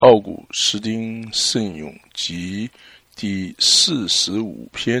奥古斯丁圣咏集第45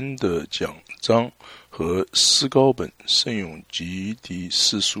篇的讲章和思高本圣咏集第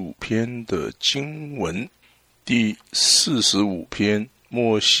45篇的经文。第45篇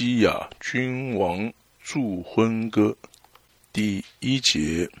默西亚君王祝婚歌。第1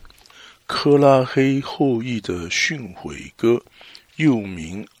节，科拉黑后裔的训诲歌，又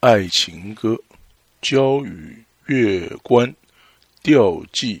名爱情歌，交与月关，调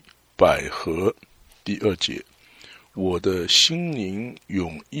寄百合。第2节，我的心灵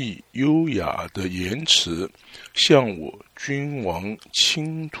咏逸优雅的言辞，向我君王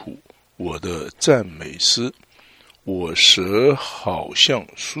倾吐我的赞美诗。我舌好像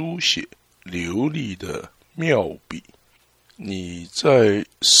书写流利的妙笔。你在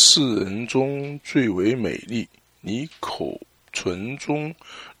世人中最为美丽，你口唇中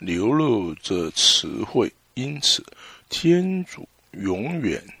流露着词汇，因此天主永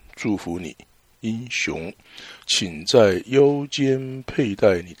远祝福你，英雄。请在腰间佩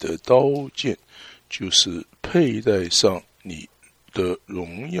戴你的刀剑，就是佩戴上你的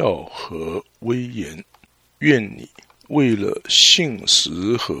荣耀和威严。愿你为了信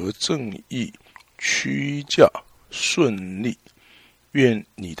实和正义屈驾顺利，愿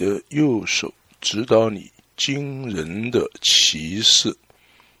你的右手指导你惊人的骑士，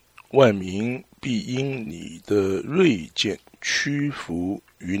万民必因你的锐剑屈服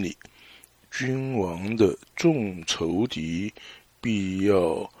于你，君王的众仇敌必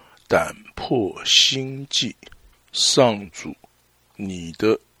要胆破心悸。上主，你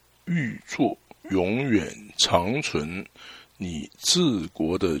的御作永远长存，你治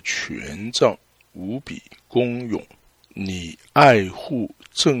国的权杖无比公勇，你爱护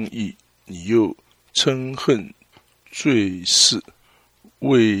正义，你又憎恨罪事。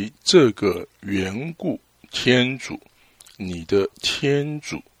为这个缘故，天主，你的天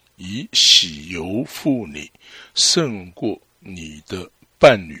主以喜油付你，胜过你的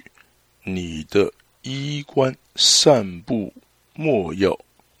伴侣。你的衣冠散布没药、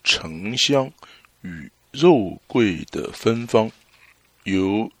沉香与肉桂的芬芳，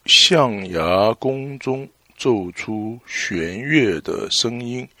由象牙宫中奏出弦乐的声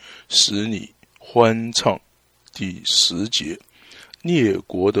音，使你欢畅。第10节，列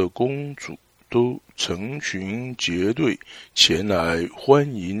国的公主都成群结队前来欢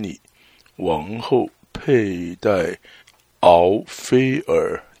迎你，王后佩戴敖菲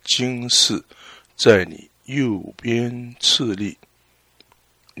尔金饰，在你右边侍立。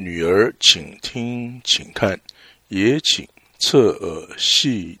女儿，请听，请看，也请侧耳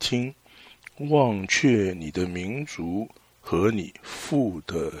细听，忘却你的民族和你父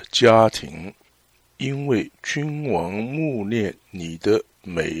的家庭，因为君王慕恋你的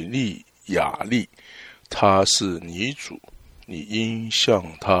美丽雅丽，他是你主，你应向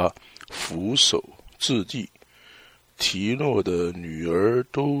他俯首至地。提诺的女儿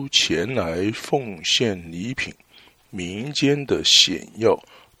都前来奉献礼品，民间的显要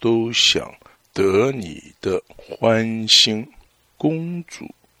都想得你的欢心。公主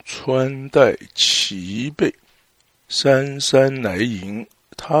穿戴齐备，姗姗来迎，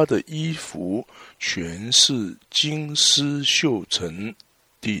她的衣服全是金丝绣成。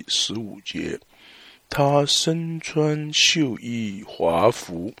第15节，她身穿绣衣华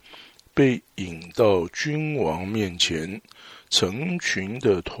服，被引到君王面前，成群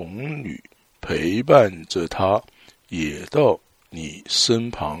的童女陪伴着她，也到你身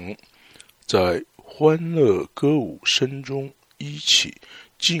旁，在欢乐歌舞声中一起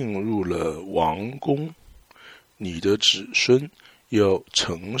进入了王宫。你的子孙要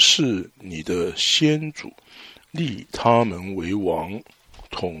承事你的先祖，立他们为王，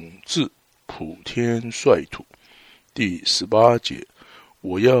统治普天率土。第18节，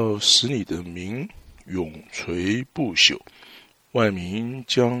我要使你的名永垂不朽，万民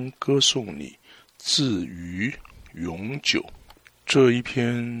将歌颂你，至于永久。这一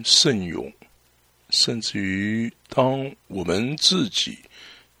篇圣咏，甚至于当我们自己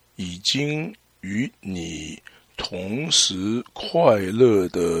已经与你同时快乐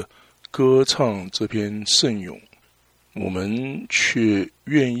的歌唱这篇圣咏，我们却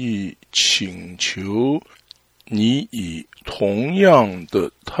愿意请求你以同样的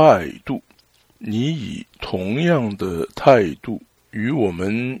态度与我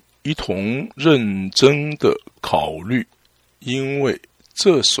们一同认真的考虑，因为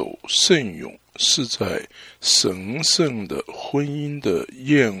这首圣咏是在神圣的婚姻的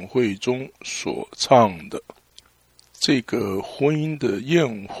宴会中所唱的。这个婚姻的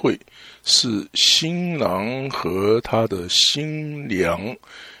宴会是新郎和他的新娘，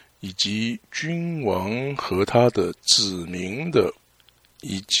以及君王和他的子民的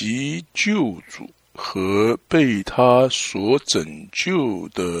以及救主和被他所拯救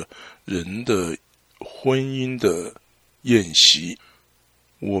的人的婚姻的宴席。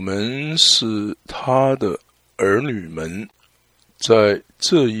我们是他的儿女们，在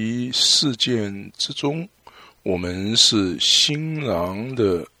这一事件之中，我们是新郎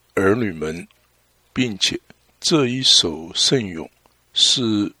的儿女们，并且这一首圣咏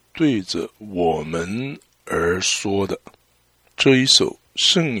是对着我们而说的。这一首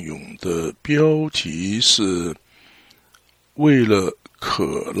圣咏的标题是为了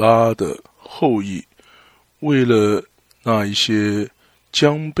可拉的后裔，为了那一些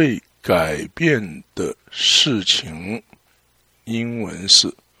将被改变的事情。英文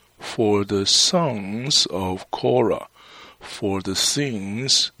是 For the sons of Korah, for the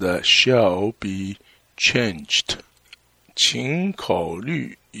things that shall be changed。 请考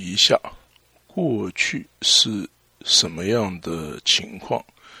虑一下，过去是什么样的情况，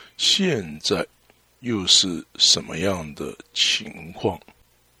现在又是什么样的情况，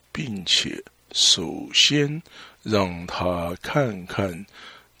并且首先让他看看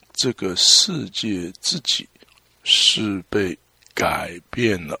这个世界自己是被改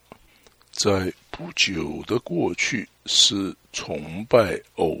变了。在不久的过去是崇拜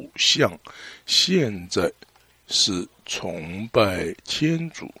偶像，现在是崇拜天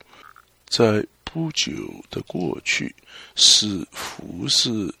主。在不久的过去是服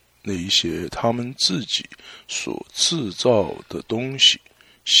侍那一些他们自己所制造的东西，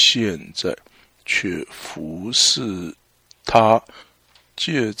现在却服侍他，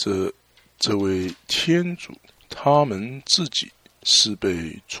借着这位天主，他们自己是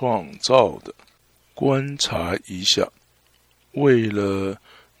被创造的。观察一下，为了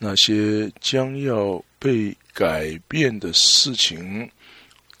那些将要被改变的事情，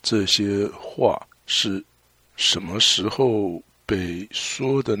这些话是什么时候被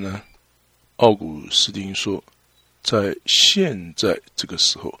说的呢？奥古斯丁说，在现在这个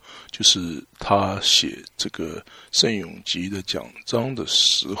时候，就是他写这个圣咏集的讲章的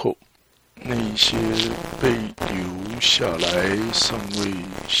时候，那一些被留下来尚未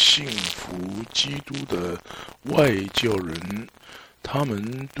信服基督的外教人，他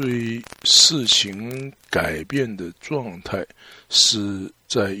们对事情改变的状态是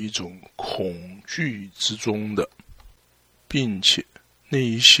在一种恐惧之中的，并且那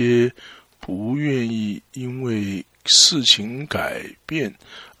一些不愿意因为事情改变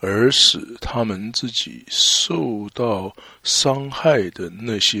而使他们自己受到伤害的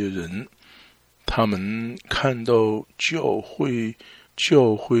那些人，他们看到教会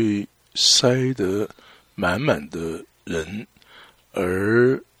塞得满满的人，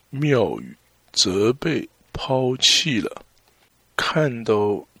而庙宇则被抛弃了，看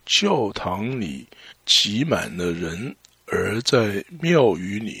到教堂里挤满了人，而在庙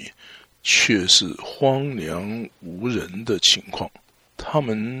宇里却是荒凉无人的情况。他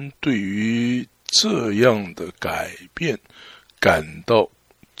们对于这样的改变感到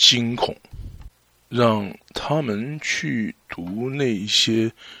惊恐，让他们去读那一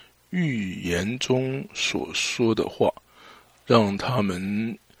些预言中所说的话，让他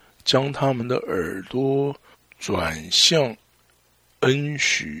们将他们的耳朵转向恩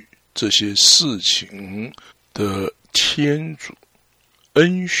许这些事情的天主。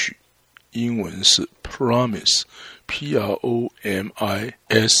恩许英文是 promise P-R-O-M-I-S-E，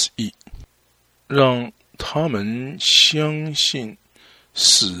 让他们相信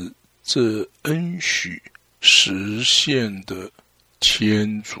使这恩许实现的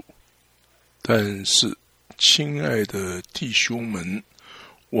天主。但是亲爱的弟兄们，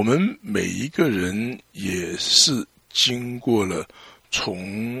我们每一个人也是经过了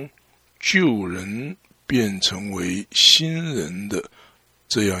从旧人变成为新人的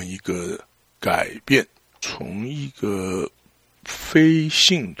这样一个改变，从一个非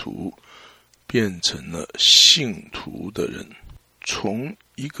信徒变成了信徒的人，从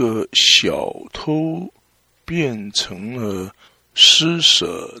一个小偷变成了施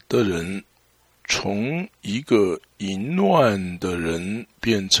舍的人，从一个淫乱的人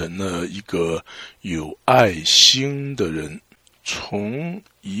变成了一个有爱心的人，从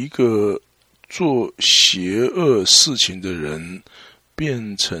一个做邪恶事情的人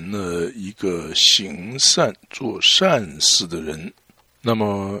变成了一个行善做善事的人。那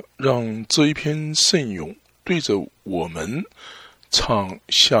么让这一篇圣咏对着我们唱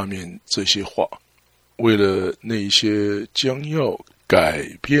下面这些话，为了那些将要改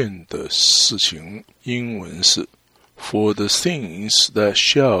变的事情，英文是 For the things that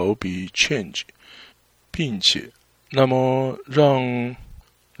shall be changed， 并且那么让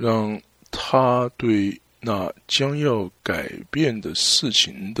他对那将要改变的事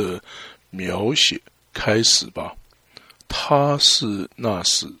情的描写开始吧。他是那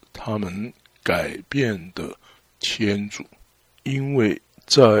使他们改变的天主，因为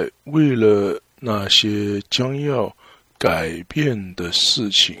在为了那些将要改变的事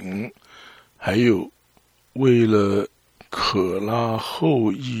情，还有为了可拉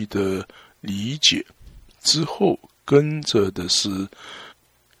后裔的理解之后，跟着的是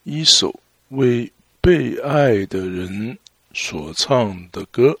一首为被爱的人所唱的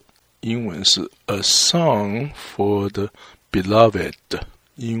歌，英文是 A Song for the Beloved，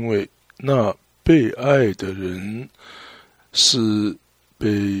 因为那被爱的人是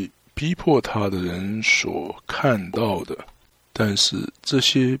被逼迫他的人所看到的，但是这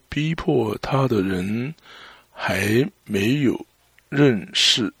些逼迫他的人还没有认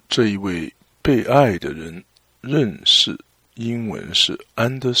识这一位被爱的人，认识英文是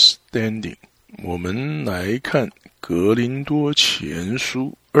understanding。 我们来看格林多前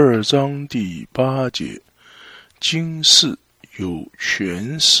书2章第8节，今世有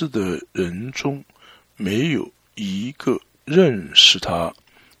权势的人中没有一个认识他，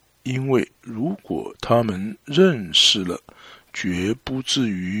因为如果他们认识了，绝不至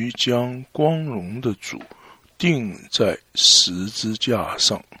于将光荣的主钉在十字架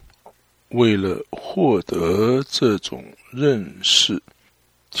上。为了获得这种认识，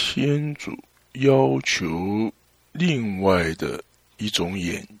天主要求另外的一种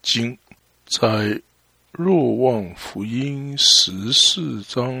眼睛。在若望福音14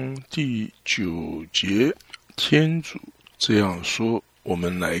章第9节，天主这样说。我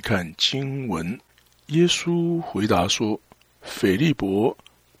们来看经文，耶稣回答说，腓利伯，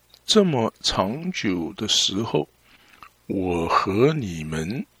这么长久的时候，我和你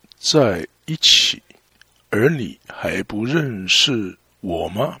们在一起，而你还不认识我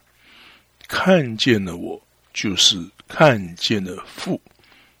吗？看见了我，就是看见了父。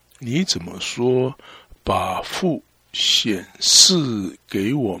你怎么说把父显示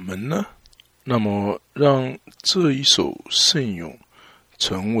给我们呢？那么让这一首圣咏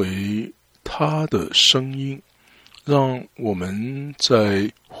成为他的声音，让我们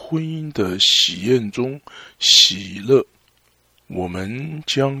在婚姻的喜宴中喜乐。我们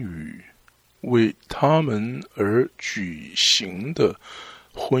将与为他们而举行的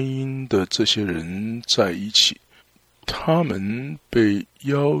婚姻的这些人在一起，他们被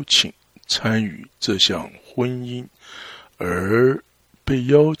邀请参与这项婚姻，而被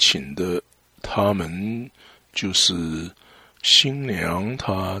邀请的他们就是新娘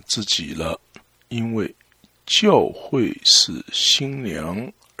她自己了，因为教会是新娘，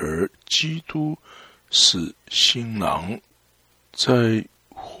而基督是新郎。在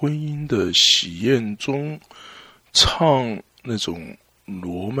婚姻的喜宴中唱那种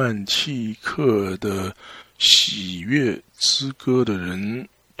罗曼蒂克的喜悦之歌的人，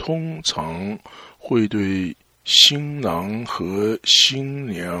通常会对新郎和新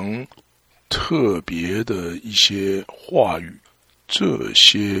娘特别的一些话语，这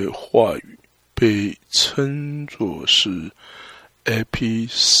些话语被称作是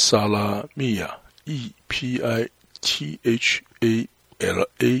epithalamia， E-P-I-T-H-A-L-A-M-I-A。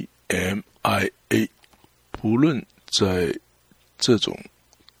 不论在这种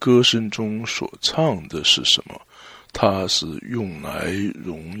歌声中所唱的是什么，它是用来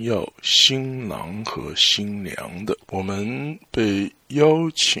荣耀新郎和新娘的。我们被邀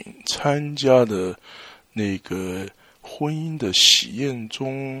请参加的那个婚姻的喜宴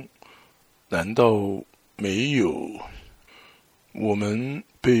中，难道没有我们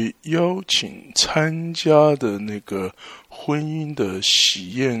被邀请参加的那个婚姻的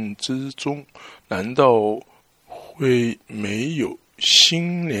喜宴之中，难道会没有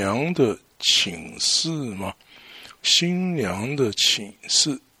新娘的请示吗？新娘的请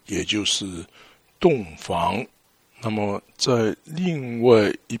示也就是洞房。那么在另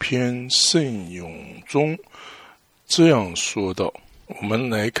外一篇圣咏中这样说道，我们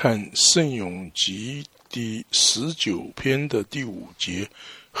来看圣咏集第19篇的第5节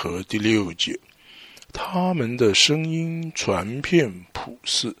和第6节。他们的声音传遍普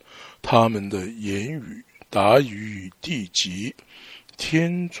世，他们的言语达于地极。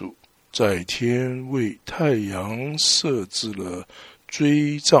天主在天为太阳设置了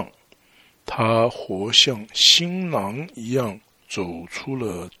追杖，他活像新郎一样走出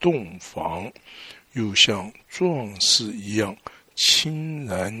了洞房，又像壮士一样欣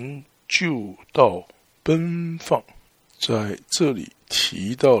然就道奔放。在这里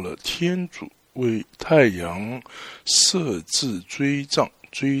提到了天主为太阳设置追杖，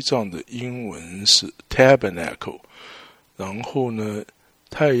追杖的英文是 tabernacle。然后呢，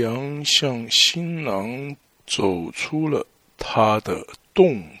太阳向新郎走出了他的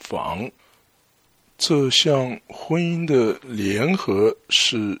洞房。这项婚姻的联合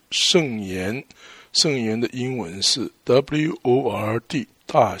是圣言，圣言的英文是 WORD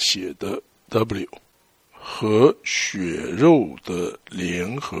大写的 W， 和血肉的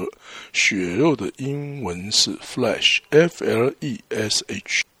联合，血肉的英文是 Flesh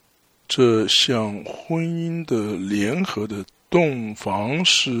FLESH。 这项婚姻的联合的洞房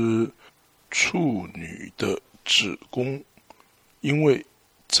是处女的子宫，因为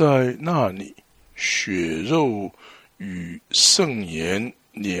在那里血肉与圣言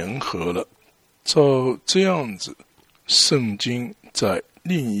联合了。照这样子，圣经在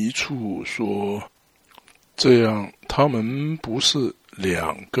另一处说，这样他们不是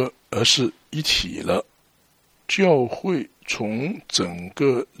两个，而是一体了。教会从整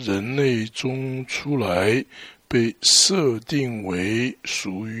个人类中出来，被设定为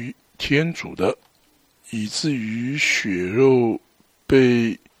属于天主的，以至于血肉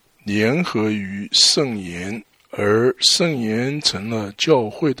被联合于圣言，而圣言成了教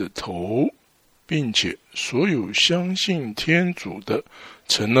会的头，并且所有相信天主的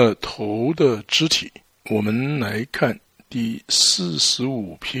成了头的肢体。我们来看第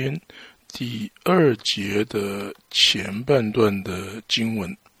45篇第2节的前半段的经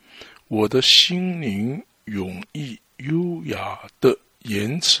文：我的心灵永逸优雅的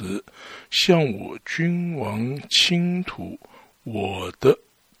言辞，向我君王倾吐我的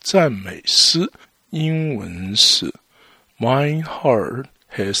赞美诗。英文是 My heart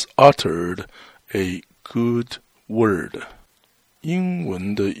has uttered a good word。 英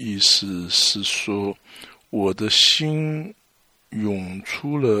文的意思是说，我的心涌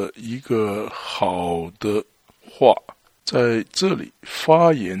出了一个好的话。在这里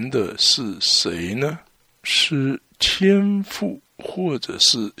发言的是谁呢？是天父或者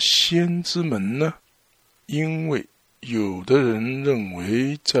是先知们呢？因为有的人认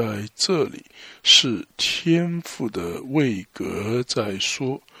为在这里是天父的位格在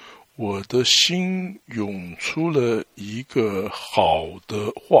说，我的心涌出了一个好的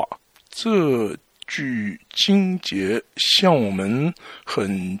话。这句经节向我们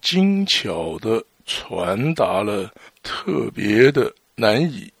很精巧地传达了特别的难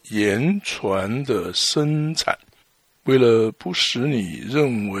以言传的生产。为了不使你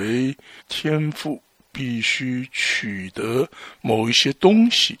认为天父必须取得某一些东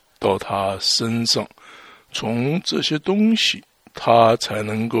西到他身上，从这些东西他才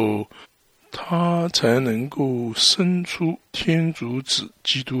能够生出天主子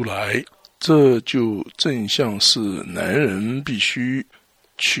基督来。这就正像是男人必须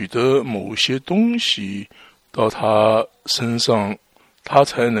取得某些东西到他身上，他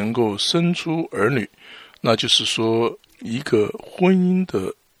才能够生出儿女。那就是说，一个婚姻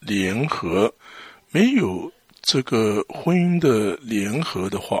的联合，没有这个婚姻的联合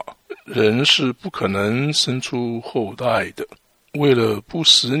的话，人是不可能生出后代的。为了不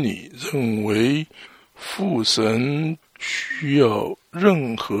使你认为父神需要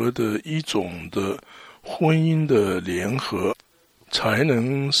任何的一种的婚姻的联合才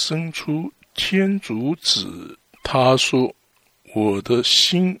能生出天主子，他说我的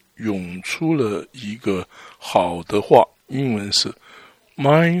心涌出了一个好的话。英文是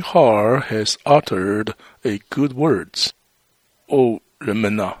My heart has uttered a good words。 人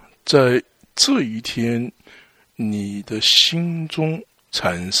们啊，在这一天你的心中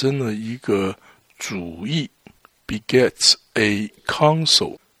产生了一个主意， begets a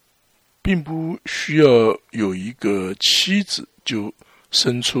counsel， 并不需要有一个妻子就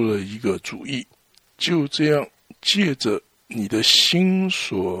生出了一个主意。就这样，借着你的心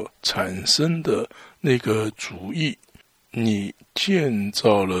所产生的那个主意，你建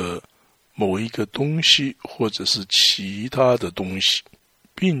造了某一个东西或者是其他的东西，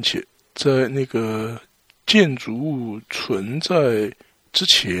并且在那个建筑物存在之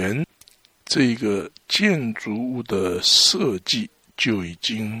前，这个建筑物的设计就已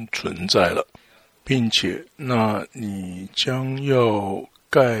经存在了，并且那你将要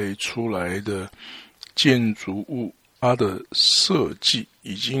盖出来的建筑物，它的设计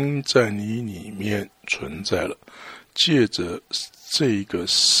已经在你里面存在了。借着这个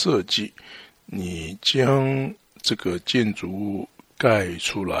设计，你将这个建筑物盖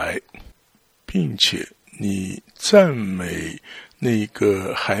出来，并且你赞美那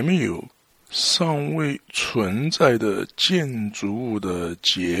个还没有尚未存在的建筑物的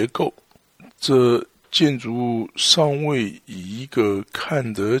结构。这建筑物尚未以一个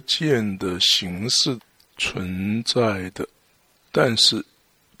看得见的形式存在的，但是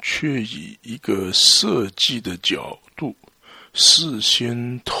却以一个设计的角度事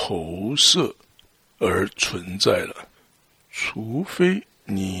先投射而存在了，除非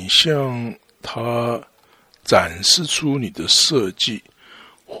你向他展示出你的设计，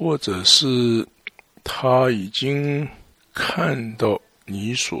或者是他已经看到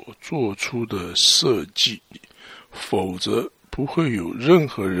你所做出的设计，否则不会有任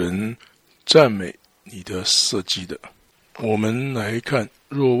何人赞美你的设计的。我们来看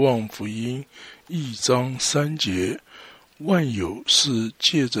若望福音1章3节，万有是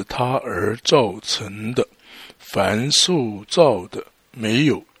借着他而造成的，凡受造的没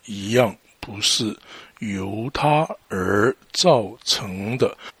有一样不是由他而造成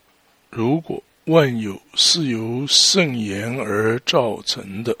的。如果万有是由圣言而造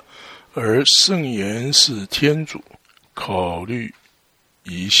成的，而圣言是天主，考虑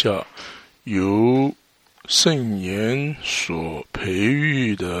一下由圣言所培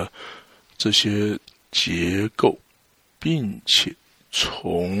育的这些结构，并且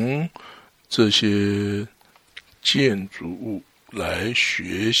从这些建筑物来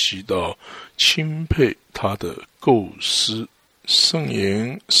学习到钦佩它的构思。圣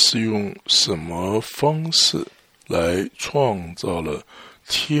言是用什么方式来创造了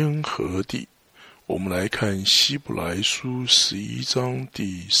天和地？我们来看希伯来书11章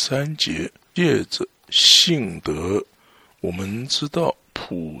第3节，借着信德，我们知道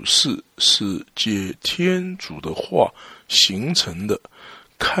普世是借天主的话形成的，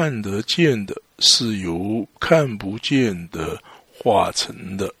看得见的是由看不见的化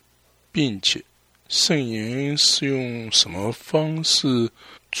成的，并且圣言是用什么方式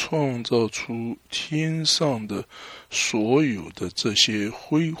创造出天上的所有的这些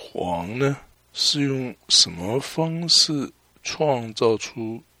辉煌呢？是用什么方式创造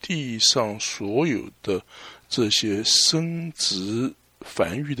出地上所有的这些生殖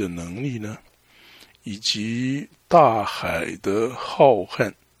繁育的能力呢？以及大海的浩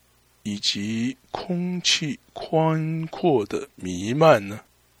瀚，以及空气宽阔的弥漫呢？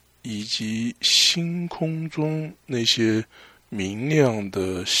以及星空中那些明亮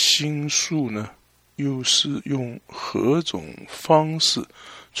的星宿呢？又是用何种方式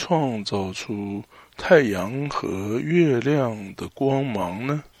创造出太阳和月亮的光芒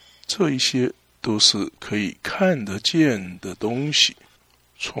呢？这一些都是可以看得见的东西。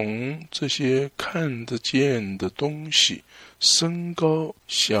从这些看得见的东西升高，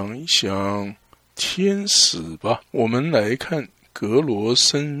想一想天使吧。我们来看格罗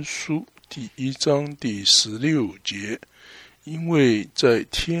森书第1章第16节，因为在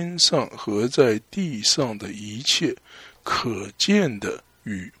天上和在地上的一切，可见的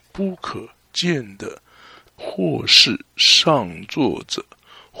与不可见的，或是上座者，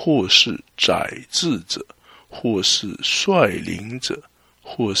或是宰治者，或是率领者，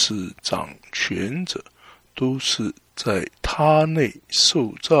或是掌权者，都是在他内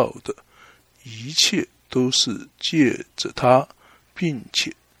受造的，一切都是借着他，并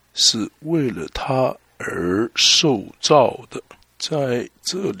且是为了他而受造的。在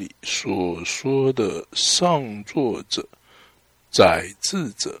这里所说的上座者、宰治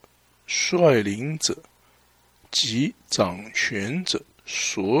者、率领者及掌权者，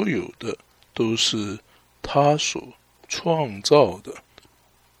所有的都是他所创造的。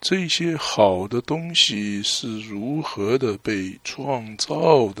这些好的东西是如何的被创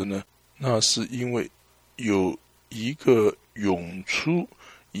造的呢？那是因为有一个涌出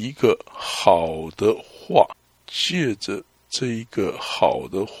一个好的话，借着这一个好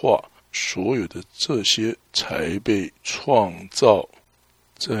的话，所有的这些才被创造。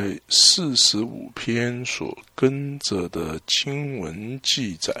在45篇所跟着的经文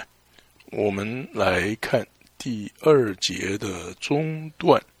记载，我们来看第2节的中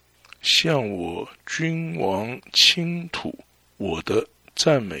段，向我君王倾吐我的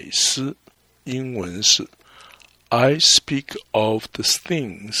赞美诗。英文是 I speak of the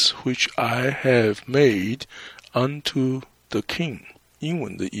things which I have made unto the king。 英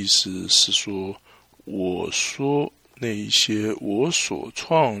文的意思是说，我说那一些我所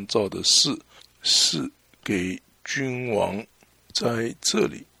创造的事是给君王。在这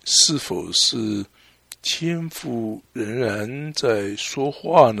里是否是天父仍然在说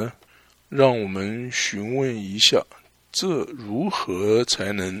话呢？让我们询问一下，这如何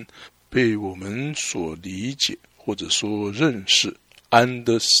才能被我们所理解，或者说认识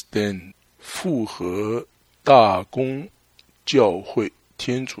understand， 符合大公教会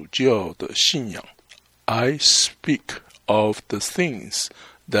天主教的信仰。 I speak of the things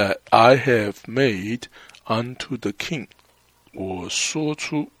that I have made unto the king， 我说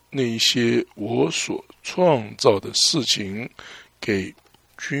出那些我所创造的事情给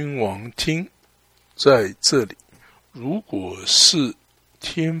君王听。在这里如果是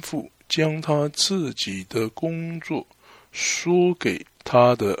天父将他自己的工作说给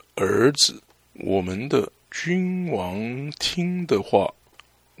他的儿子，我们的君王听的话，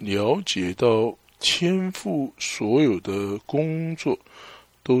了解到天父所有的工作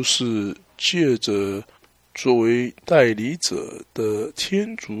都是借着作为代理者的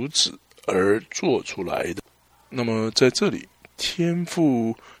天主子而做出来的。那么在这里，天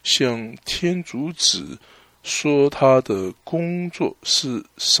父向天主子说他的工作是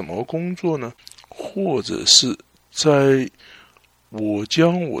什么工作呢？或者是在我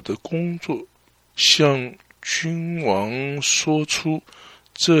将我的工作向君王说出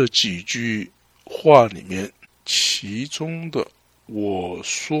这几句话里面，其中的我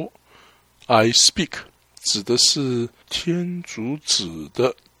说 I speak 指的是天主子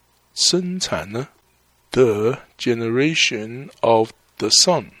的生产呢？ The generation of the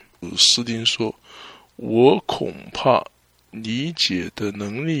son， 斯丁说，我恐怕理解的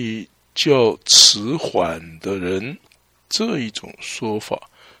能力较迟缓的人，这一种说法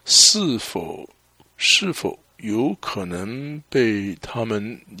是否有可能被他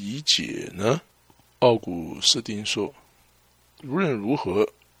们理解呢？奥古斯丁说，无论如何，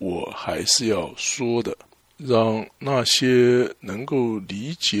我还是要说的，让那些能够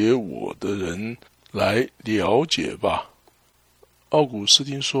理解我的人来了解吧。奥古斯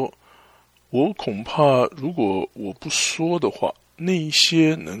丁说，我恐怕如果我不说的话，那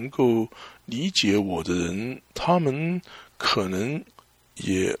些能够理解我的人，他们可能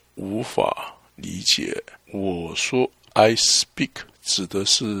也无法理解。我说 I speak 指的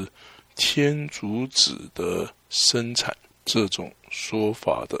是天主子的生产，这种说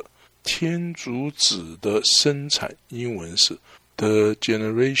法的天主子的生产，英文是 The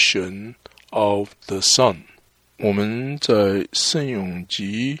generation of the son。 我们在圣咏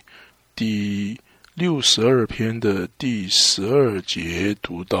集第62篇的第12节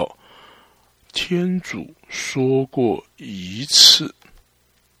读到，天主说过一次，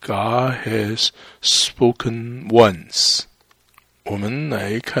 God has spoken once。 我们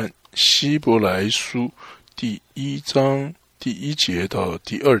来看希伯来书第1章第1节到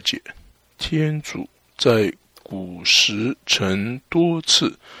第2节，天主在古时曾多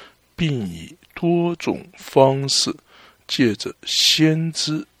次并以多种方式借着先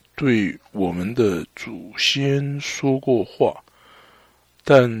知对我们的祖先说过话，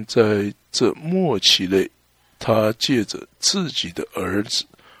但在这末期内，他借着自己的儿子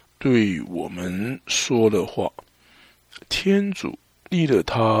对我们说了话。天主立了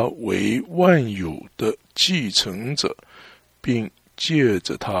他为万有的继承者，并借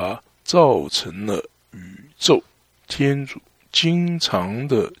着他造成了宇宙。天主经常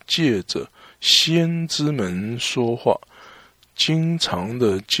的借着先知们说话，经常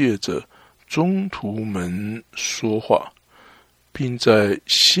的借着宗徒们说话，并在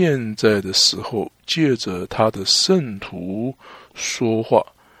现在的时候借着他的圣徒说话。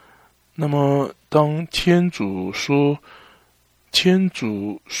那么当天主说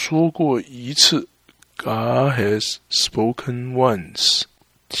过一次， God has spoken once，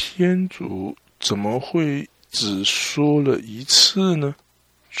 天主怎么会只说了一次呢？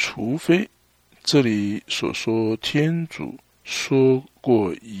除非这里所说天主说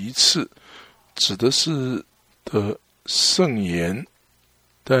过一次指的是的圣言，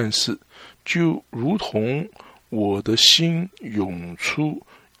但是就如同我的心涌出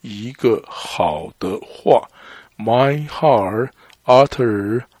一个好的话， My heart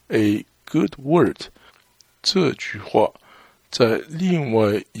uttered a good word， 这句话在另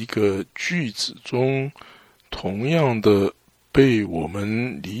外一个句子中同样的被我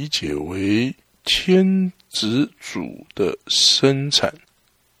们理解为天子主的生产。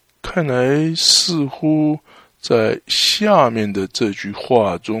看来似乎在下面的这句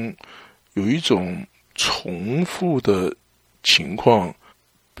话中有一种重复的情况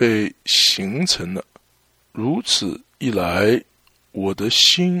被形成了。如此一来，我的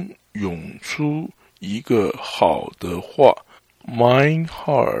心涌出一个好的话， My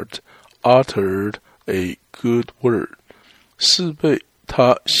heart uttered a good word， 是被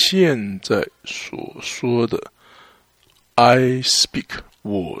他现在所说的 I speak，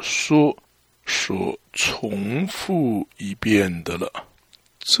 我说所重复一遍的了。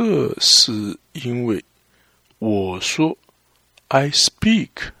这是因为我说 I speak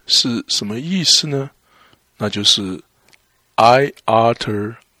是什么意思呢？那就是 I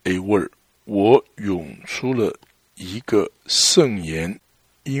utter a word， 我涌出了一个圣言。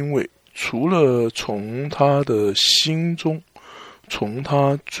因为除了从他的心中，从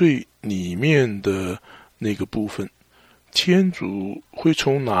他最里面的那个部分，天主会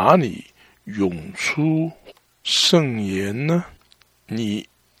从哪里涌出圣言呢，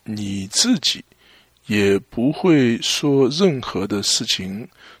你自己也不会说任何的事情，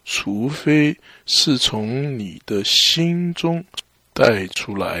除非是从你的心中带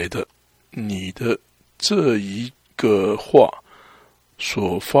出来的。你的这一个话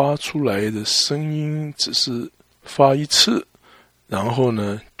所发出来的声音只是发一次，然后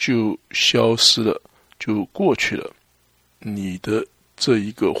呢就消失了，就过去了。你的这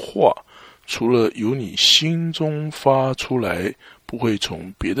一个话除了由你心中发出来，不会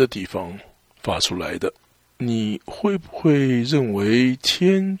从别的地方发出来的。你会不会认为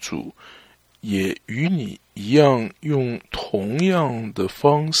天主也与你一样用同样的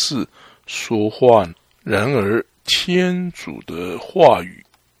方式说话呢？然而天主的话语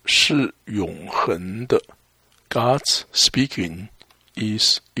是永恒的， God's speaking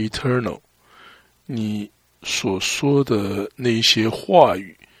is eternal。 你所说的那些话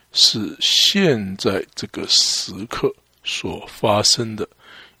语是现在这个时刻所发生的，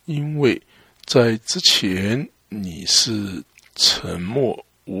因为在之前你是沉默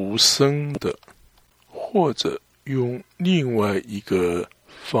无声的。或者用另外一个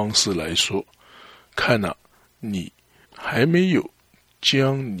方式来说，看啊，你还没有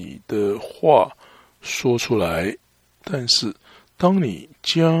将你的话说出来，但是当你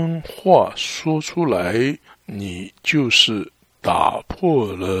将话说出来，你就是打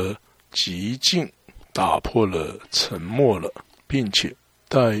破了寂静，打破了沉默了，并且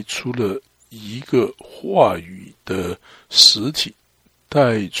带出了一个话语的实体。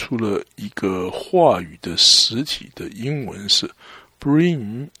带出了一个话语的实体的英文是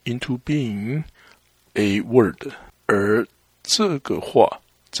bring into being a word， 而这个话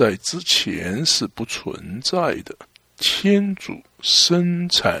在之前是不存在的。天主生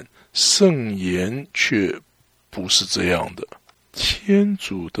产圣言却不是这样的，天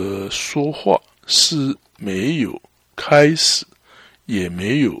主的说话是没有开始也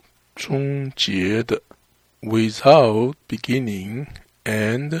没有终结的， without beginning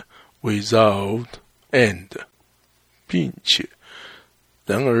and without end， 并且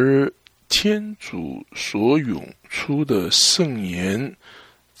然而天主所涌出的圣言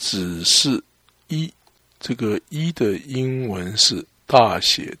只是一，这个一的英文是大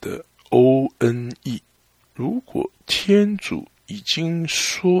写的 ONE。 如果天主已经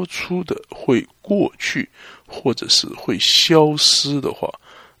说出的会过去或者是会消失的话，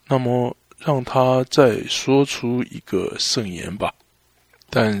那么让他再说出一个圣言吧。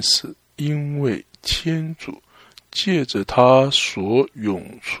但是因为天主借着他所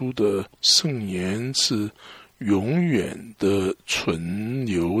涌出的圣言是永远的存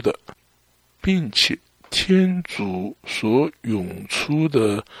留的，并且天主所涌出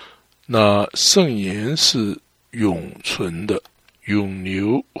的那圣言是永存的，永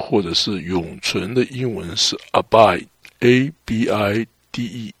留或者是永存的英文是 abide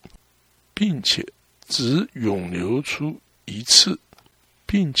A-B-I-D-E， 并且只永流出一次，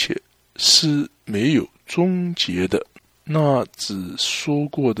并且是没有终结的。那只说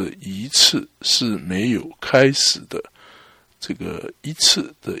过的一次是没有开始的，这个一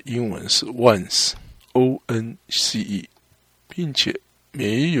次的英文是 once O-N-C-E， 并且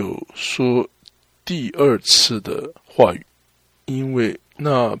没有说第二次的话语，因为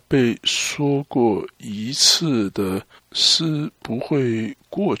那被说过一次的是不会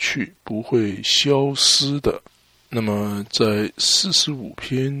过去，不会消失的。那么在45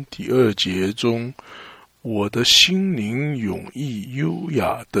篇第2节中，我的心灵永逸优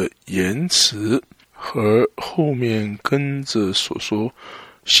雅的言辞和后面跟着所说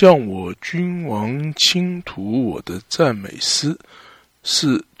向我君王倾吐我的赞美诗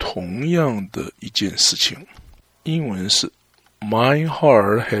是同样的一件事情。英文是 My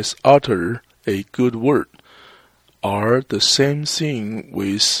heart has uttered a good word are the same thing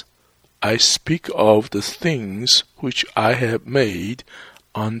with I speak of the things which I have made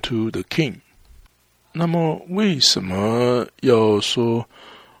unto the king。 那么为什么要说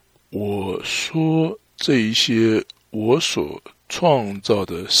我说这一些我所创造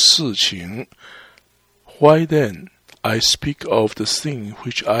的事情？ Why then I speak of the thing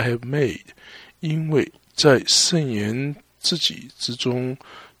which I have made？ 因为在圣言自己之中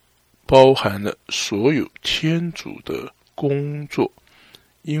包含了所有天主的工作，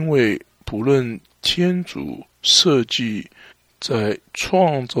因为不论天主设计在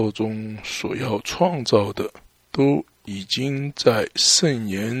创造中所要创造的，都已经在圣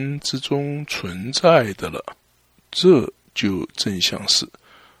言之中存在的了。这就正像是，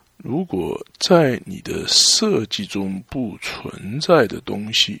如果在你的设计中不存在的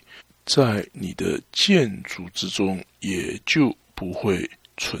东西，在你的建筑之中也就不会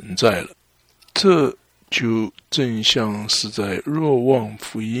存在了。这就正像是在若望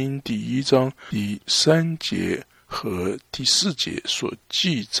福音第1章第3节和第4节所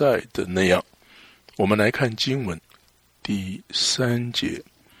记载的那样。我们来看经文第3节，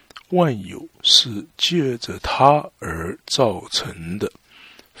万有是借着他而造成的，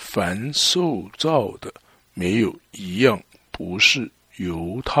凡受造的没有一样不是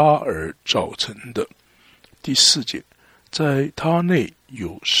由他而造成的。第4节，在他内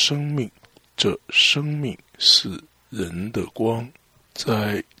有生命，这生命是人的光。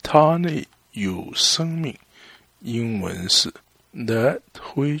在他内有生命，英文是 That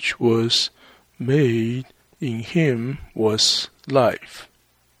which was made in him was life。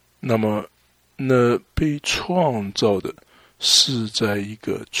 那么那被创造的是在一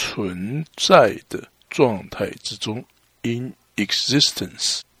个存在的状态之中 in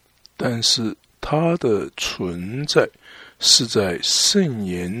existence， 但是它的存在是在圣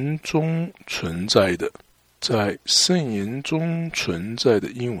言中存在的。在圣言中存在的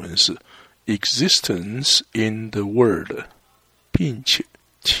英文是 existence in the word， 并且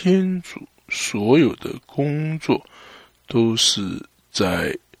天主所有的工作都是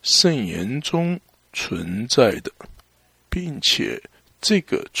在圣言中存在的，并且这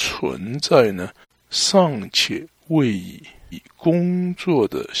个存在呢，尚且未以工作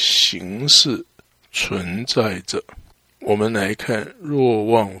的形式存在着。我们来看若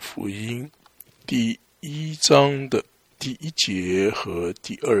望福音第1章的第1节和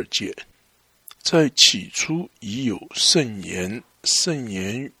第2节，在起初已有圣言，圣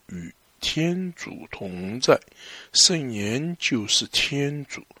言与天主同在，圣言就是天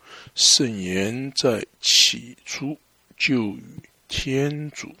主，圣言在起初就与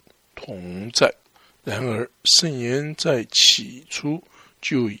天主同在。然而圣言在起初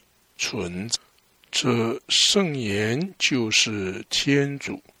就已存在，这圣言就是天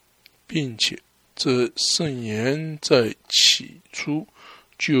主，并且这圣言在起初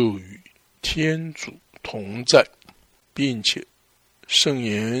就与天主同在，并且圣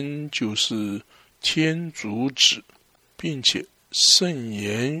言就是天主子，并且圣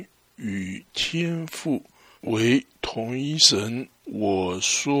言与天父为同一神。我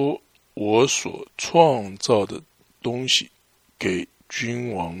说我所创造的东西给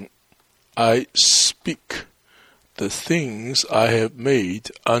君王， I speak the things I have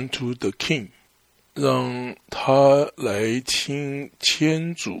made unto the king。 让他来听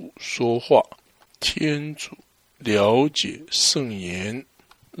天主说话，天主了解圣言，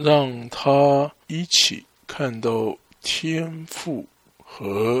让他一起看到天父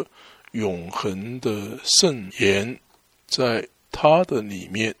和永恒的圣言，在他的里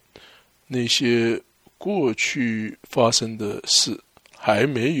面，那些过去发生的事还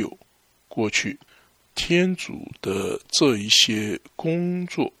没有过去，天主的这一些工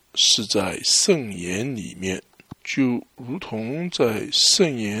作是在圣言里面，就如同在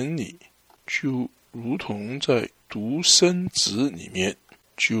圣言里，就如同在独生子里面，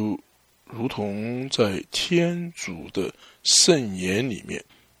就如同在天主的圣言里面。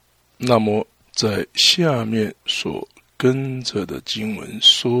那么在下面所跟着的经文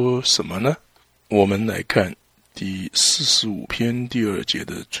说什么呢？我们来看第45篇第2节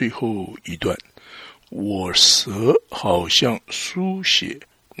的最后一段，我舌好像书写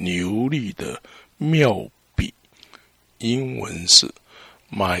流利的妙笔，英文是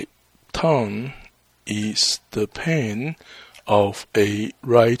My tongue is the pen of a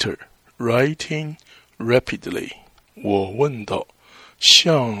writer, writing rapidly。 我问道，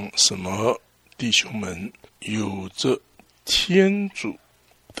像什么？弟兄们，有着天主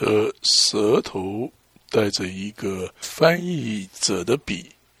的舌头，带着一个翻译者的笔，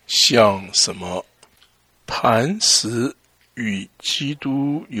像什么？磐石与基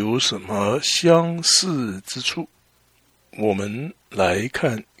督有什么相似之处？我们来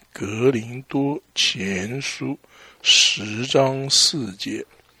看格林多前书10章4节，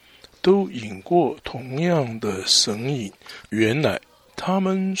都饮过同样的神饮，原来他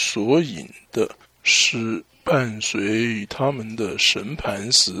们所饮的是伴随他们的神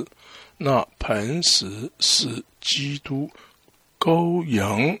磐石，那磐石是基督，羔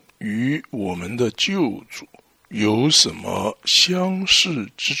羊与我们的救主有什么相似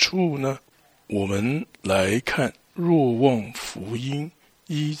之处呢？我们来看若望福音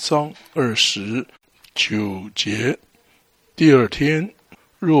1章29节，第2天，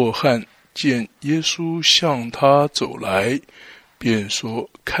若翰见耶稣向他走来，便说，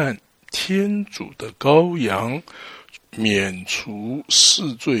看天主的羔羊，免除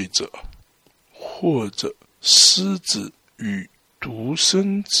世罪者。或者狮子与独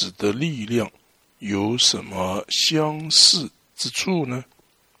生子的力量有什么相似之处呢？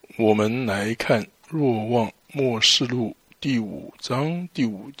我们来看若望默示录第5章第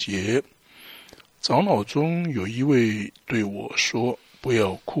5节，长老中有一位对我说：不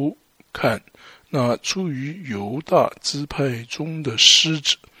要哭，看，那出于犹大支派中的狮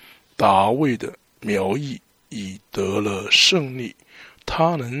子大卫的苗裔已得了胜利，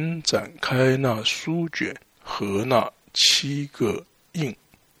他能展开那书卷和那7个印。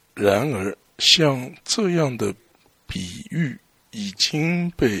然而像这样的比喻已经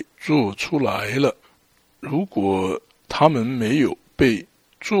被做出来了，如果他们没有被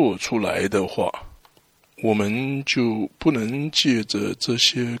做出来的话，我们就不能借着这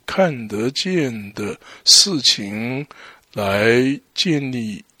些看得见的事情来建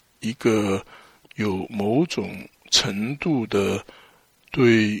立一个有某种程度的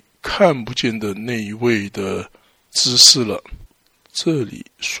对看不见的那一位的知识了。这里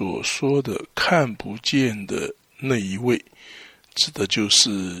所说的看不见的那一位，指的就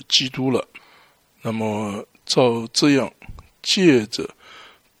是基督了。那么照这样借着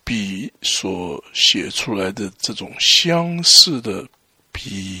笔所写出来的这种相似的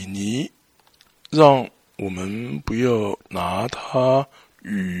比拟，让我们不要拿它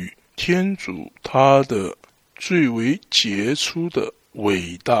与天主他的最为杰出的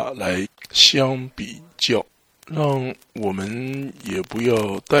伟大来相比较，让我们也不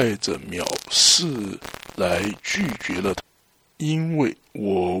要带着藐视来拒绝了它。因为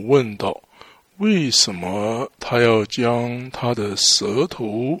我问道，为什么他要将他的舌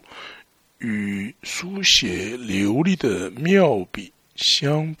头与书写流利的妙笔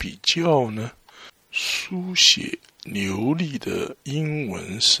相比较呢？书写流利的英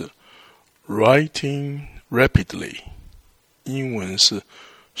文是 writing rapidly， 英文是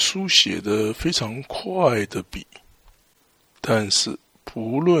书写的非常快的笔。但是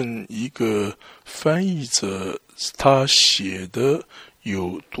不论一个翻译者他写的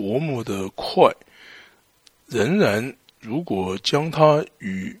有多么的快，仍然如果将它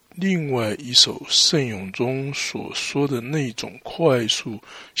与另外一首圣咏中所说的那种快速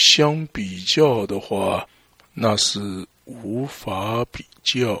相比较的话，那是无法比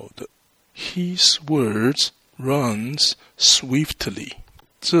较的。 His words runs swiftly，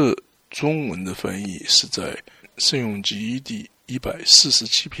 这中文的翻译是在圣咏集第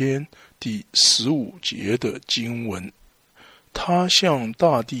147篇第15节的经文。他向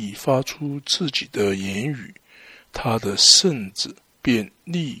大地发出自己的言语，他的圣旨便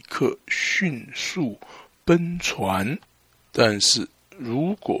立刻迅速奔传。但是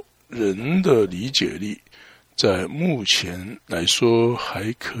如果人的理解力在目前来说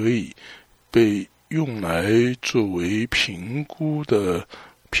还可以被用来作为评估的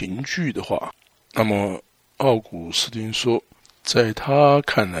凭据的话，那么奥古斯丁说，在他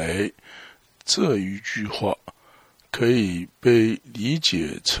看来，这一句话可以被理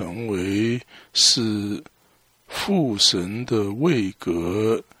解成为是父神的位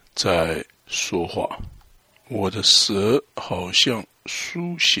格在说话。我的舌好像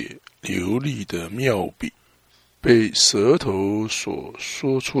书写流利的妙笔，被舌头所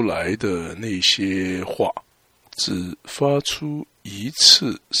说出来的那些话，只发出一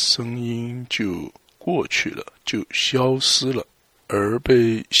次声音就过去了，就消失了，而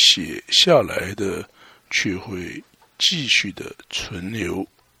被写下来的却会继续的存留。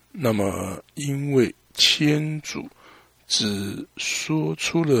那么因为天主只说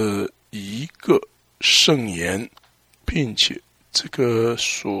出了一个圣言，并且这个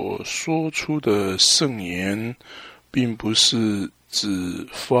所说出的圣言并不是只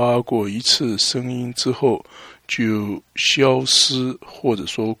发过一次声音之后就消失或者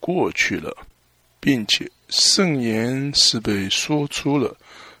说过去了，并且圣言是被说出了，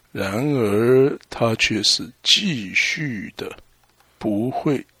然而它却是继续的，不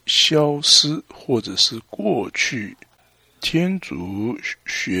会消失或者是过去。天主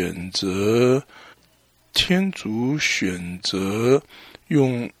选择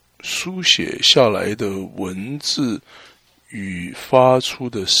用书写下来的文字与发出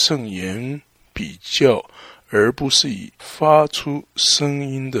的圣言比较，而不是以发出声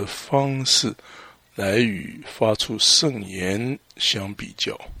音的方式来与发出圣言相比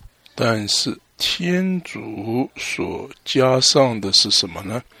较。但是天主所加上的是什么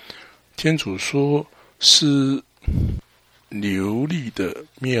呢？天主说是流利的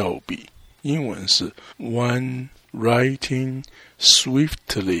妙笔，英文是 one writing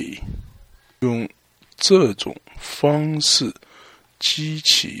swiftly， 用这种方式激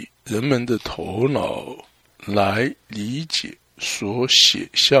起人们的头脑来理解所写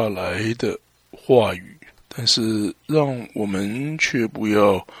下来的话语。但是让我们却不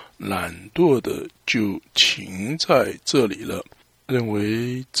要懒惰的就停在这里了，认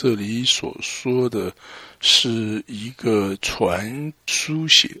为这里所说的是一个传书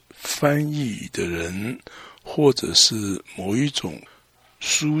写翻译的人，或者是某一种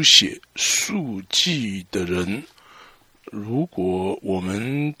书写速记的人。如果我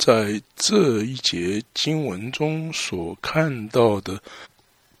们在这一节经文中所看到的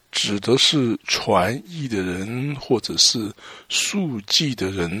指的是传译的人或者是速记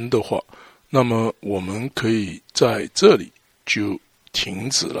的人的话，那么我们可以在这里就停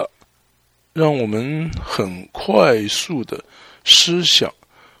止了。让我们很快速的思想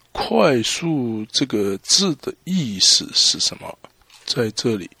快速这个字的意思是什么。在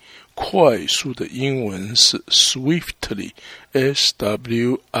这里快速的英文是 swiftly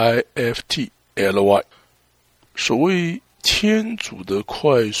S-W-I-F-T-L-Y。 所谓天主的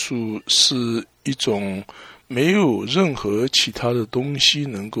快速是一种没有任何其他的东西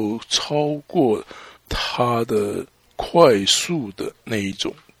能够超过它的快速的那一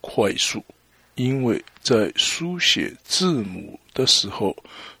种快速。因为在书写字母的时候，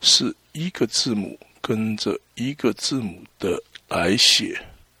是一个字母跟着一个字母的来写，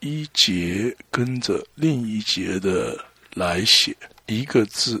一节跟着另一节的来写，一个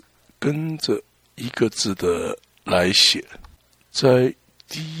字跟着一个字的来写。在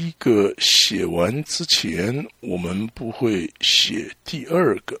第一个写完之前，我们不会写第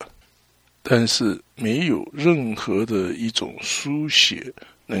二个，但是没有任何的一种书写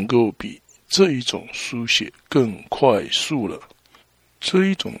能够比这一种书写更快速了。这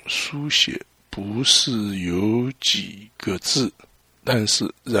一种书写不是有几个字，但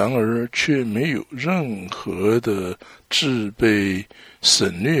是然而却没有任何的字被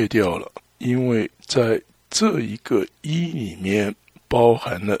省略掉了，因为在这一个一里面包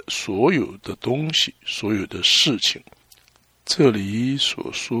含了所有的东西，所有的事情。这里所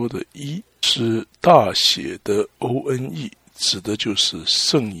说的一是大写的 O-N-E， 指的就是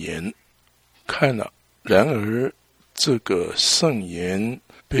圣言。看了，然而这个圣言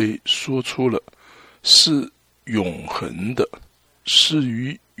被说出了，是永恒的，是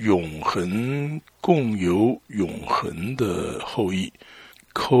与永恒共有永恒的后裔，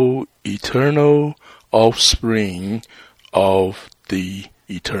 Co-eternal offspring of the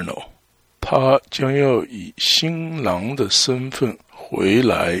eternal。 他将要以新郎的身份回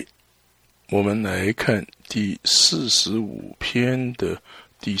来。我们来看第45篇的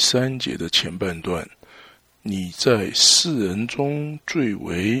第3节的前半段，你在世人中最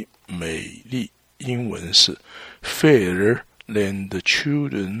为美丽，英文是 fairer than the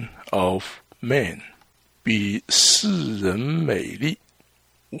children of men， 比世人美丽。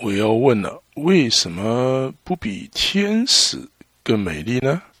我要问了，为什么不比天使更美丽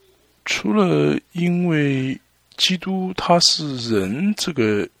呢？除了因为基督他是人这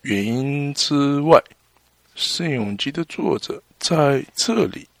个原因之外，圣咏集的作者在这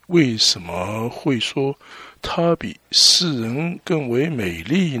里为什么会说他比世人更为美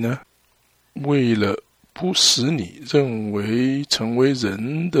丽呢？为了不使你认为成为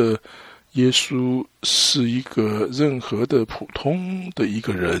人的耶稣是一个任何的普通的一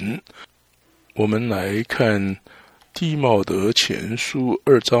个人。我们来看弟茂德前书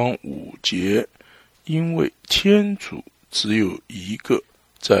2章5节，因为天主只有一个，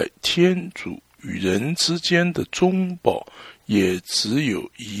在天主与人之间的中保也只有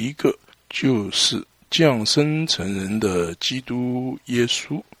一个，就是降生成人的基督耶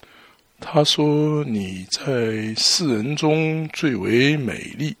稣。他说你在世人中最为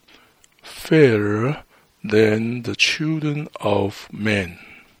美丽， fairer than the children of men。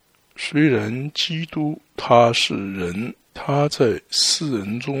 虽然基督他是人，他在世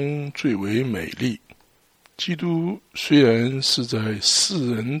人中最为美丽。基督虽然是在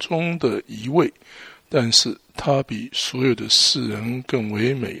世人中的一位，但是他比所有的世人更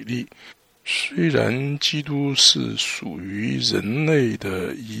为美丽。虽然基督是属于人类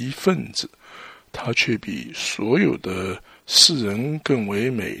的一份子，他却比所有的世人更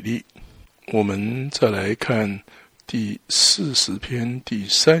为美丽。我们再来看第40篇第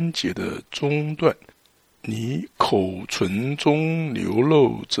3节的中段，你口唇中流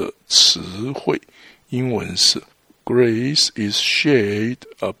露着词汇，英文是 Grace is shed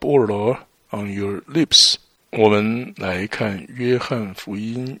abroad on your lips。 我们来看约翰福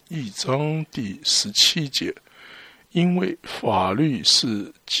音1章第17节，因为法律是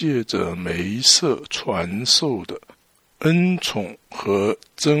借着梅瑟传授的，恩宠和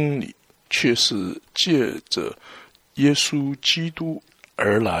真理却是借着耶稣基督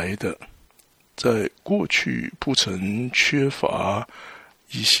而来的。在过去不曾缺乏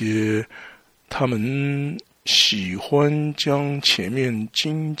一些他们喜欢将前面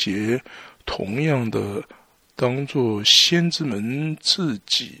经节同样的当作先知们自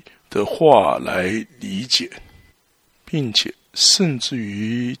己的话来理解，并且甚至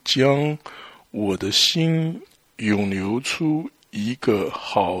于将我的心涌流出一个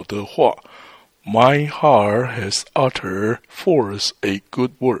好的话 My heart has uttered forth a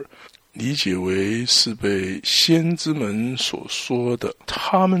good word 理解为是被先知们所说的。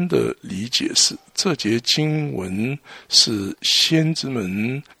他们的理解是，这节经文是先知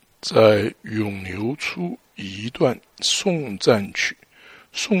们在涌流出一段颂赞曲。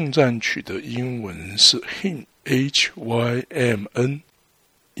颂赞曲的英文是 hymn H-Y-M-N，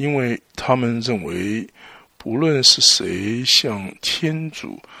 因为他们认为不论是谁向天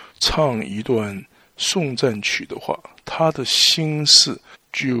主唱一段颂赞曲的话，他的心事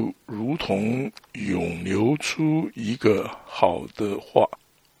就如同涌流出一个好的话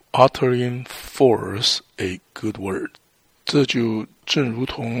uttering forth a good word， 这就正如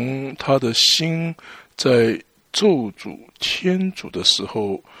同他的心在咒诅天主的时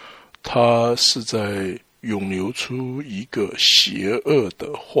候，他是在涌流出一个邪恶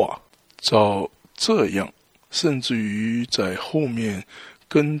的话。照这样，甚至于在后面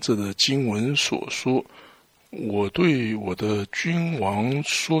跟着的经文所说，我对我的君王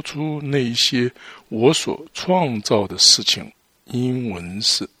说出那些我所创造的事情。英文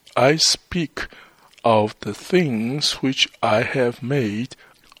是 I speak of the things which I have made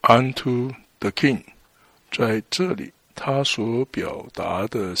unto the king。 在这里他所表达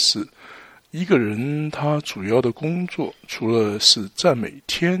的是，一个人他主要的工作除了是赞美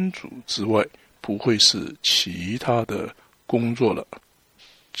天主之外，不会是其他的工作了。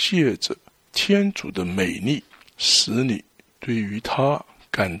借着天主的美丽，使你对于他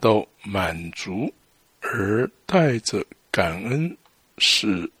感到满足，而带着感恩，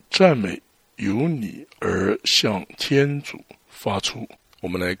使赞美由你而向天主发出。我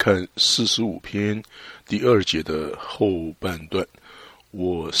们来看45篇第2节的后半段，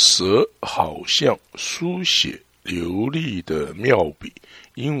我舌好像书写流利的妙笔。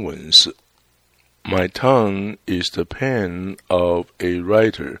英文是 My tongue is the pen of a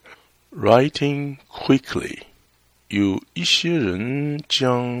writer, writing quickly。 有一些人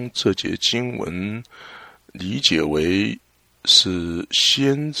将这节经文理解为是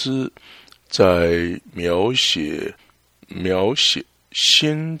先知在描写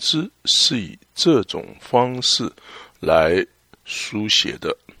先知是以这种方式来书写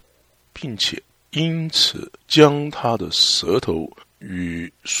的，并且因此将他的舌头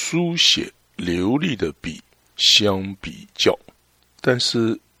与书写流利的笔相比较。但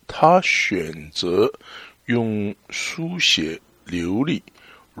是他选择用书写流利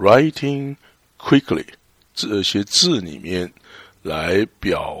writing quickly 这些字里面来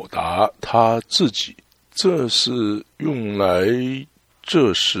表达他自己，这是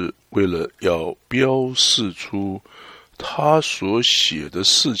为了要标示出他所写的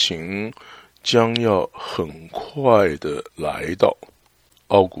事情将要很快的来到。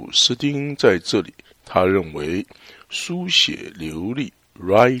奥古斯丁在这里他认为书写流利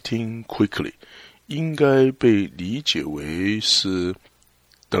writing quickly 应该被理解为是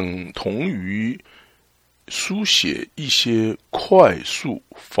等同于书写一些快速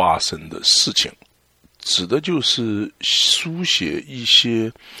发生的事情，指的就是书写一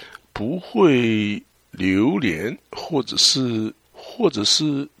些不会流连或者是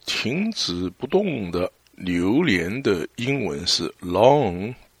停止不动的。流连的英文是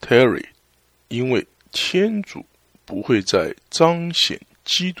long tarry， 因为天主不会在彰显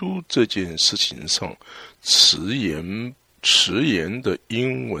基督这件事情上迟延的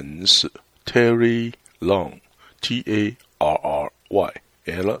英文是 tarry long T-A-R-R-Y-L-O-N-G。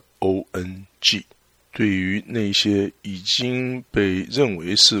 对于那些已经被认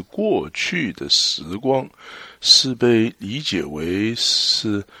为是过去的时光，是被理解为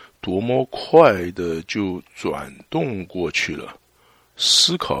是多么快的就转动过去了。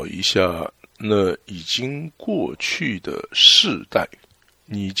思考一下那已经过去的世代，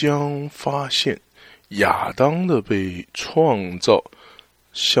你将发现亚当的被创造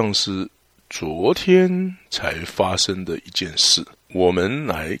像是昨天才发生的一件事。我们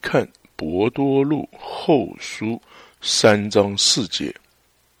来看伯多禄后书3章4节，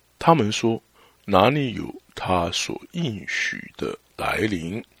他们说哪里有他所应许的来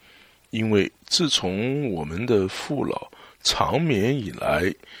临，因为自从我们的父老长眠以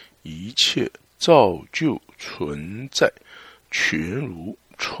来，一切造就存在，全如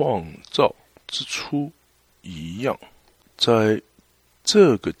创造之初一样。在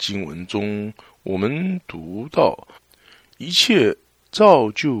这个经文中，我们读到一切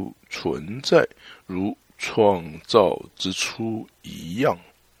造就存在如创造之初一样。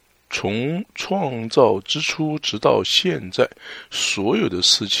从创造之初直到现在，所有的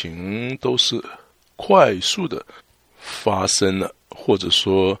事情都是快速的发生了，或者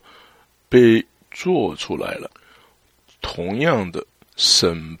说被做出来了。同样的，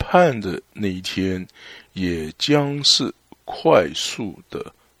审判的那一天也将是快速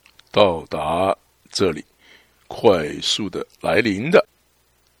的到达这里，快速的来临的。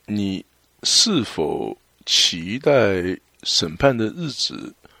你是否期待审判的日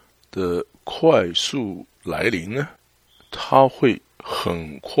子的快速来临呢？它会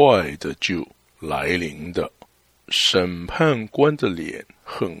很快的就来临的。审判官的脸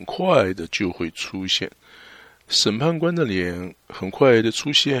很快的就会出现。审判官的脸很快的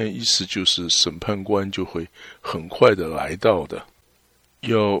出现，意思就是审判官就会很快的来到的。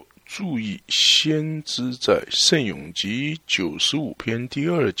要注意先知在圣咏集95篇第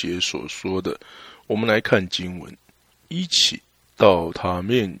2节所说的，我们来看经文：一起到他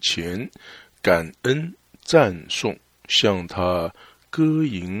面前感恩赞颂，向他歌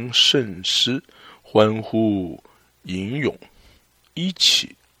吟圣诗，欢呼吟咏。一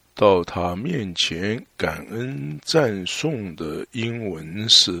起到他面前感恩赞颂的英文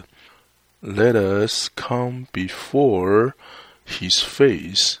是 Let us come before his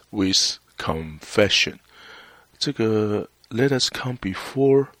face with confession。 这个 Let us come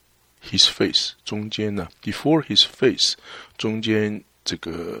before his face 中间呢 before his face 中间这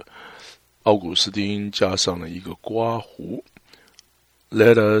个奥古斯丁加上了一个括弧，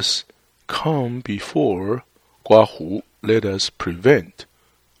 Let us come before 括弧 Let us prevent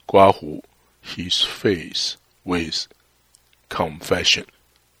括弧 his face with confession，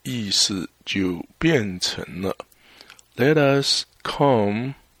 意思就变成了 Let us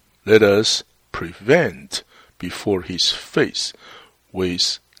come, let us prevent before his face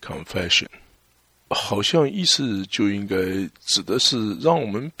with confession。 好像意思就应该指的是让我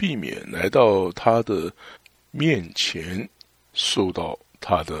们避免来到他的面前受到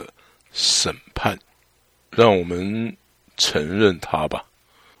他的审判，让我们承认他吧。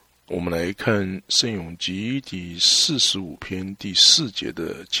我们来看圣咏集第45篇第4节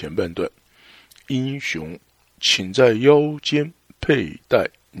的前半段：英雄，请在腰间佩戴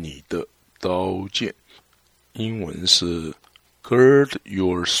你的刀剑。英文是 Gird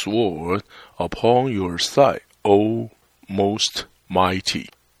your sword upon your thigh, O most mighty。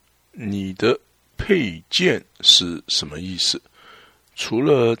 你的佩剑是什么意思？除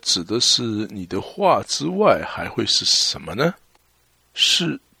了指的是你的话之外，还会是什么呢？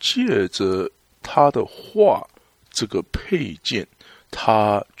是借着他的话，这个佩剑，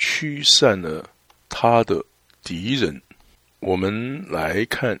他驱散了他的敌人。我们来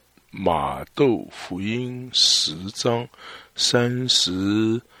看马窦福音10章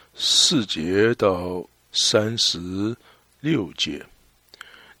34节到36节：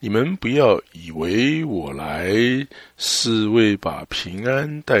你们不要以为我来是为把平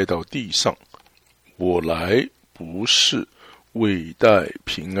安带到地上，我来不是为带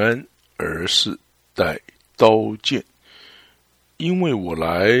平安，而是带刀剑。因为我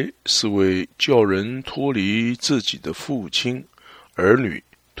来是为叫人脱离自己的父亲，儿女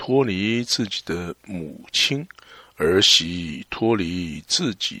脱离自己的母亲，儿媳脱离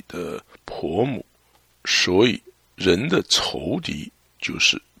自己的婆母。所以人的仇敌就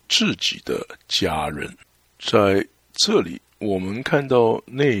是自己的家人。在这里我们看到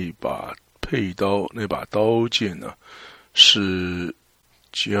那把佩刀，那把刀剑呢，是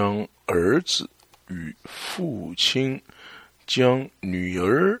将儿子与父亲，将女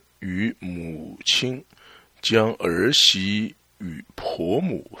儿与母亲，将儿媳与婆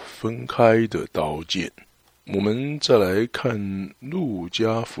母分开的刀剑。我们再来看路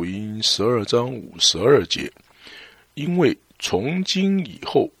加福音12章52节：因为从今以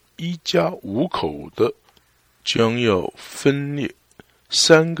后，一家5口的将要分裂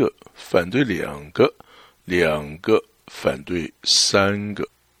，3个反对2个，2个反对3个。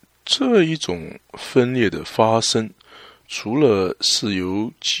这一种分裂的发生，除了是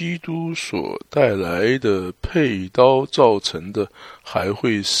由基督所带来的佩刀造成的，还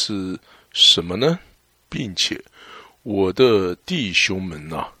会是什么呢？并且我的弟兄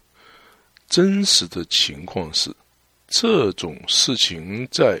们啊，真实的情况是，这种事情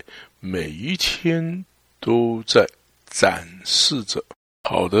在每一天都在展示着。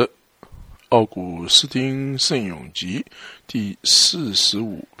好的，奥古斯丁圣咏集第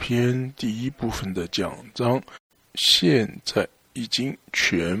45篇第1部分的讲章现在已经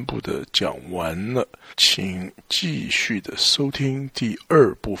全部的讲完了，请继续的收听第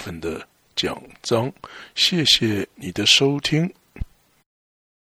2部分的讲章。谢谢你的收听。